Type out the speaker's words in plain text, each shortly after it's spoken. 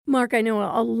Mark, I know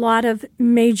a lot of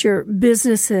major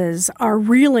businesses are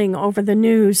reeling over the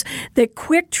news that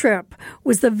Quick Trip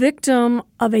was the victim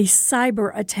of a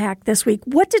cyber attack this week.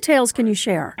 What details can you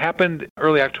share? Happened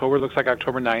early October, looks like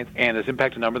October 9th, and has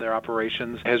impacted a number of their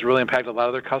operations, has really impacted a lot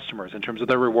of their customers in terms of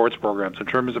their rewards programs, in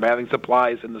terms of having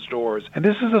supplies in the stores. And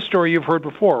this is a story you've heard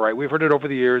before, right? We've heard it over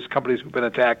the years, companies who've been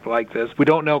attacked like this. We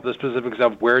don't know the specifics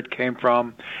of where it came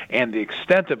from and the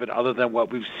extent of it other than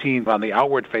what we've seen on the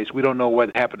outward face. We don't know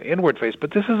what happened inward face,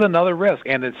 but this is another risk,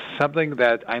 and it's something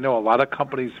that I know a lot of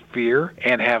companies fear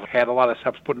and have had a lot of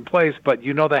steps put in place, but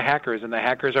you know the hackers, and the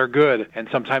hackers are good, and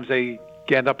sometimes they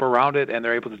end up around it and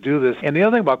they're able to do this. And the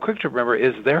other thing about Quick Trip, remember,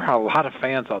 is there are a lot of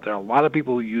fans out there, a lot of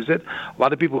people who use it, a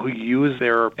lot of people who use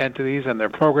their entities and their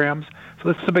programs.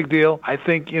 So this is a big deal. I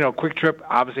think, Quick Trip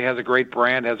obviously has a great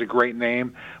brand, has a great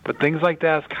name, but things like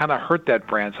that kind of hurt that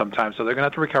brand sometimes. So they're going to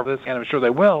have to recover this, and I'm sure they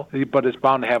will, but it's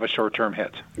bound to have a short-term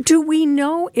hit. Do we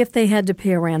know if they had to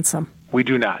pay a ransom? We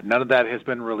do not. None of that has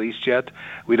been released yet.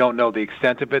 We don't know the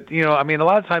extent of it. A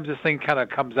lot of times this thing kind of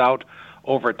comes out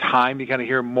over time. You kind of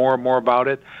hear more and more about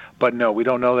it. But no, we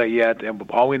don't know that yet. And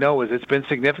all we know is it's been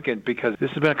significant because this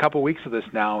has been a couple of weeks of this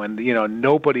now. And,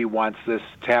 nobody wants this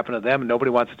to happen to them. And nobody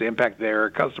wants it to impact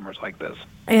their customers like this.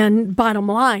 And bottom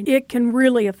line, it can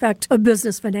really affect a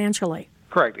business financially.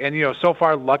 Correct. And, so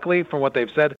far, luckily, from what they've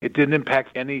said, it didn't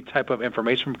impact any type of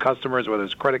information from customers, whether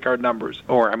it's credit card numbers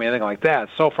or, anything like that.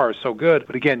 So far, so good.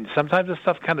 But again, sometimes this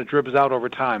stuff kind of dribbles out over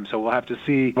time. So we'll have to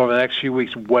see over the next few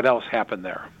weeks what else happened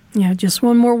there. Yeah, just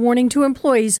one more warning to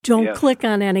employees. Don't click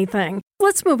on anything.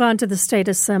 Let's move on to the State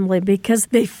Assembly because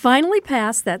they finally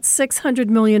passed that $600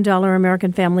 million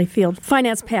American Family Field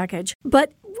finance package.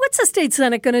 But what's the State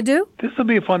Senate going to do? This will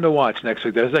be fun to watch next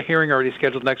week. There's a hearing already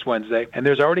scheduled next Wednesday, and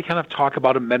there's already kind of talk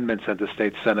about amendments at the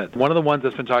State Senate. One of the ones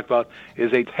that's been talked about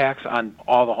is a tax on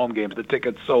all the home games, the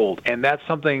tickets sold. And that's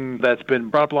something that's been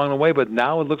brought up along the way, but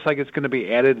now it looks like it's going to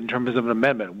be added in terms of an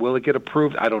amendment. Will it get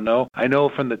approved? I don't know. I know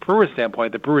from the Brewers'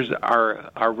 standpoint, the Brewers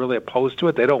are really opposed to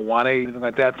it. They don't want anything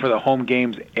like that for the home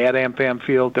games at AmFam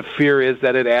Field. The fear is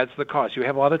that it adds to the cost. You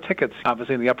have a lot of tickets,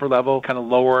 obviously in the upper level, kind of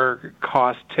lower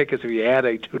cost tickets. If you add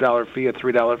a $2 fee, a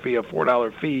 $3 fee, a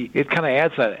 $4 fee, it kind of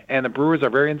adds that. And the Brewers are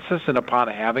very insistent upon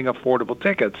having affordable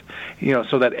tickets,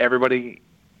 so that everybody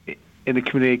in the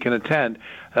community can attend.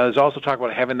 There's also talk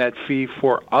about having that fee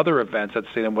for other events at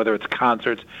the stadium, whether it's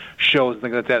concerts, shows, and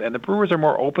things like that. And the Brewers are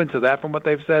more open to that from what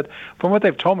they've said. From what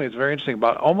they've told me, it's very interesting.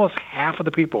 About almost half of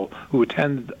the people who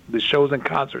attend the shows and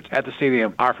concerts at the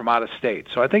stadium are from out of state.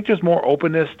 So I think there's more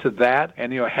openness to that,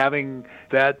 and having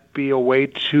that be a way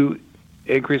to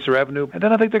increase the revenue. And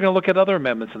then I think they're going to look at other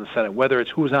amendments in the Senate, whether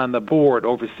it's who's on the board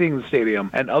overseeing the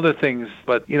stadium and other things.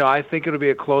 But, I think it'll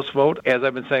be a close vote. As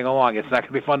I've been saying all along, it's not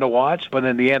going to be fun to watch, but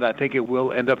in the end, I think it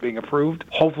will end up being approved,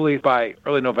 hopefully by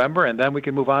early November, and then we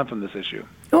can move on from this issue.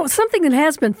 Well, something that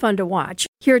has been fun to watch.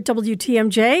 Here at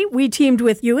WTMJ, we teamed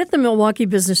with you at the Milwaukee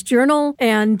Business Journal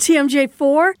and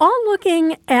TMJ4, all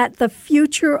looking at the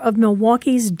future of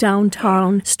Milwaukee's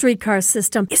downtown streetcar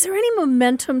system. Is there any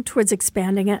momentum towards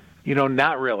expanding it?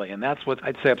 Not really. And that's what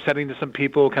I'd say upsetting to some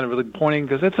people, kind of really pointing,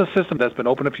 because it's a system that's been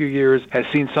open a few years, has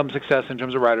seen some success in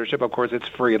terms of ridership. Of course, it's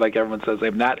free, like everyone says.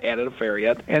 They've not added a fare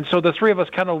yet. And so the three of us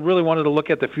kind of really wanted to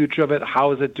look at the future of it.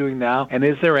 How is it doing now? And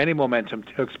is there any momentum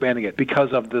to expanding it?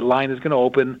 Because of the line is going to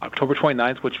open October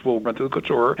 29th, which will run through the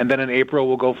couture. And then in April,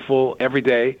 we'll go full every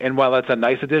day. And while that's a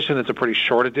nice addition, it's a pretty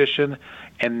short addition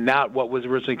and not what was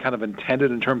originally kind of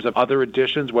intended in terms of other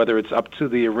additions, whether it's up to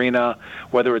the arena,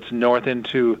 whether it's north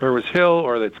into Burris Hill,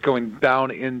 or that's going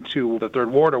down into the Third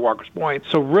Ward or Walker's Point.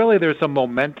 So really there's some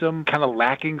momentum kind of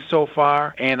lacking so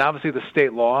far. And obviously the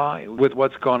state law, with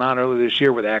what's gone on earlier this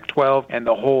year with Act 12 and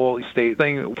the whole state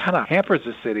thing, kind of hampers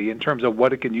the city in terms of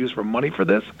what it can use for money for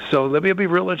this. So it'll be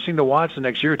real interesting to watch the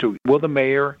next year or two. Will the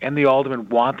mayor and the alderman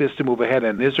want this to move ahead?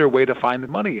 And is there a way to find the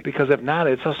money? Because if not,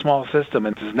 it's a small system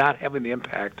and it's not having the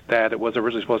impact that it was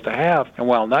originally supposed to have. And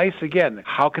while nice, again,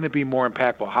 how can it be more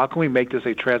impactful? How can we make this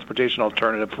a transportation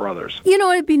alternative for others?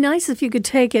 It'd be nice if you could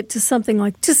take it to something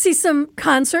like to see some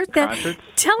concert.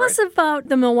 Tell us about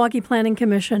the Milwaukee Planning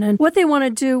Commission and what they want to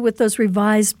do with those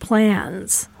revised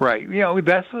plans. Right.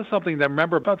 That's something that,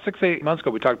 remember, about 6-8 months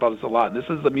ago, we talked about this a lot. This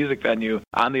is the music venue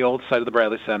on the old site of the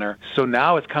Bradley Center. So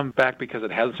now it's come back because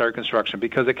it hasn't started construction,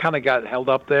 because it kind of got held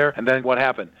up there. And then what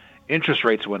happened? interest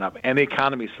rates went up, and the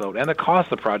economy slowed, and the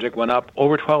cost of the project went up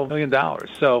over $12 million.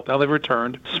 So now they've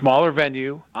returned. Smaller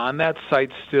venue on that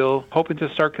site, still hoping to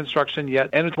start construction yet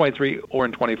end of 23 or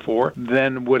in 24.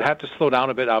 Then would have to slow down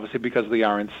a bit, obviously, because of the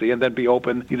RNC, and then be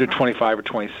open either 25 or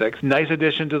 26. Nice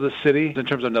addition to the city in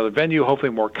terms of another venue,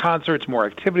 hopefully more concerts, more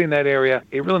activity in that area.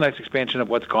 A really nice expansion of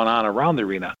what's going on around the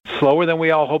arena. Slower than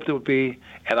we all hoped it would be,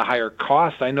 at a higher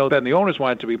cost, I know, than the owners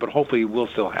want it to be, but hopefully it will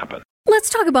still happen.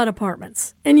 Let's talk about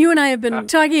apartments. And you and I have been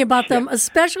talking about them,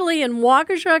 especially in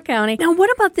Waukesha County. Now,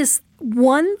 what about this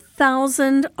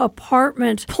 1,000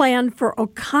 apartment plan for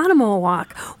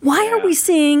Oconomowoc? Why are we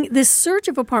seeing this surge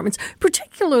of apartments,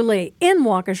 particularly in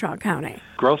Waukesha County?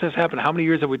 Growth has happened. How many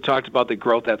years have we talked about the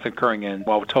growth that's occurring in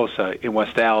Wauwatosa, in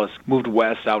West Dallas, moved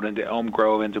west out into Elm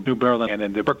Grove, into New Berlin, and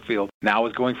into Brookfield. Now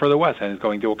is going further west and is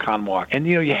going to Oconomowoc. And,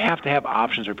 you have to have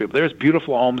options for people. There's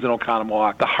beautiful homes in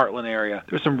Oconomowoc, the Heartland area.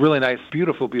 There's some really nice,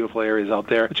 beautiful, beautiful areas out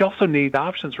there. But you also need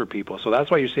options for people. So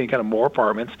that's why you're seeing kind of more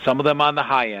apartments, some of them on the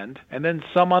high end, and then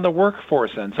some on the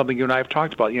workforce end, something you and I have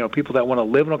talked about. People that want to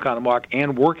live in Oconomowoc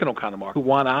and work in Oconomowoc, who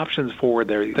want options for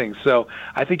their things. So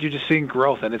I think you're just seeing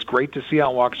growth, and it's great to see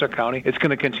out in Waukesha County. It's going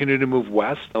to continue to move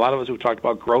west. A lot of us who talked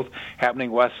about growth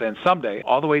happening west, and someday,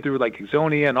 all the way through like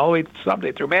Ixonia and all the way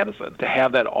someday through Madison, to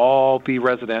have that all be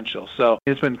residential. So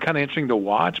it's been kind of interesting to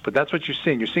watch, but that's what you're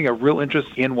seeing. You're seeing a real interest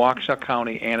in Waukesha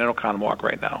County and in Oconomowoc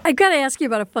right now. I've got to ask you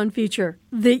about a fun feature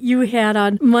that you had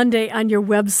on Monday on your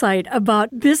website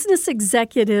about business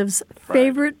executives'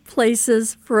 favorite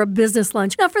places for a business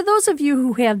lunch. Now, for those of you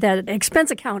who have that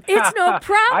expense account, it's no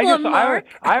problem, Mark.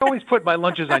 I always put my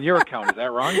lunches on your account. Is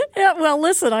that wrong? Yeah, well,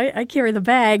 listen, I carry the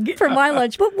bag for my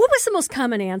lunch. But what was the most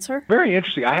common answer? Very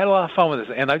interesting. I had a lot of fun with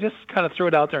this, and I just kind of threw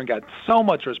it out there and got so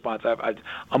much response.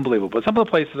 Unbelievable. But some of the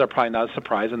places are probably not a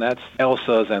surprise, and that's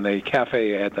Elsa's and the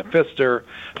cafe at the Pfister,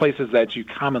 places that you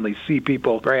commonly see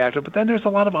people very active. But then there's a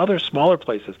lot of other smaller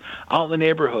places out in the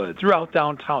neighborhood, throughout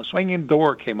downtown. Swinging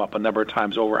Door came up a number of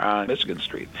times over on Michigan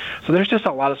Street. So there's just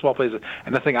a lot of small places.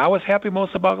 And the thing I was happy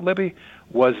most about, Libby,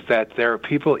 was that there are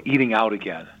people eating out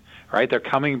again. Right? They're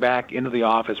coming back into the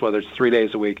office, whether it's 3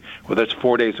 days a week, whether it's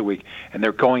 4 days a week, and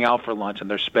they're going out for lunch, and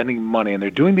they're spending money, and they're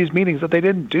doing these meetings that they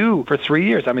didn't do for 3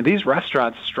 years. I mean, these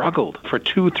restaurants struggled for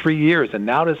 2-3 years, and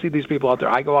now to see these people out there,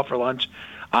 I go out for lunch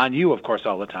on you, of course,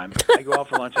 all the time. I go out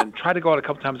for lunch and try to go out a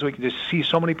couple times a week and just see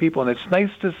so many people, and it's nice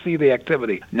to see the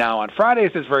activity. Now, on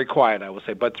Fridays, it's very quiet, I will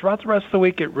say, but throughout the rest of the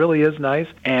week, it really is nice.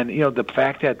 And, the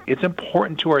fact that it's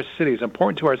important to our city, it's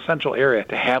important to our central area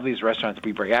to have these restaurants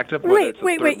be very active. Wait.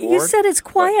 You said it's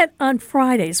quiet on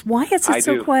Fridays. Why is it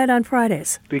so quiet on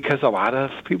Fridays? Because a lot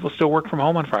of people still work from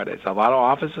home on Fridays. A lot of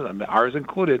offices, ours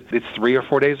included, it's 3 or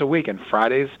 4 days a week, and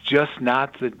Friday's just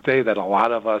not the day that a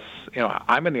lot of us,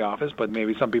 I'm in the office, but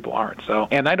maybe some people aren't. So,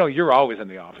 and I know you're always in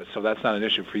the office, so that's not an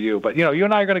issue for you. But, you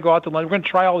and I are going to go out to lunch. We're going to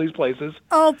try all these places.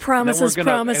 Oh, promises. And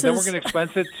then we're going to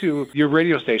expense it to your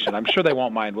radio station. I'm sure they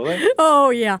won't mind, will they? Oh,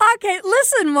 yeah. Okay,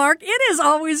 listen, Mark, it is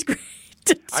always great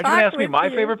to talk with you. Are you going to ask me my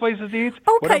favorite places to eat?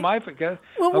 Okay. What are my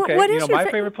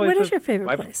favorite places? What is your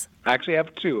favorite place? I actually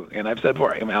have two, and I've said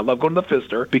before, I love going to the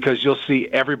Pfister because you'll see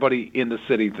everybody in the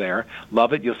city there.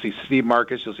 Love it. You'll see Steve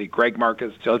Marcus. You'll see Greg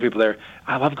Marcus. The other people there.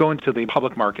 I love going to the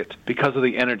public market because of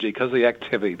the energy, because of the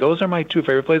activity. Those are my two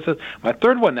favorite places. My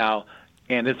third one now,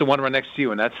 and it's the one right next to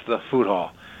you, and that's the food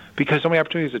hall. Because so many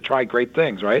opportunities to try great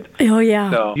things, right? Oh, yeah.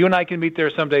 So you and I can meet there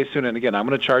someday soon. And again, I'm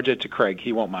going to charge it to Craig.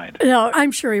 He won't mind. No,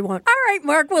 I'm sure he won't. All right,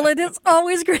 Mark. Well, it is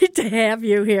always great to have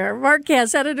you here. Mark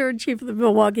Kass, Editor-in-Chief of the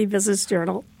Milwaukee Business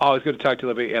Journal. Always good to talk to you,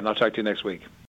 Libby, and I'll talk to you next week.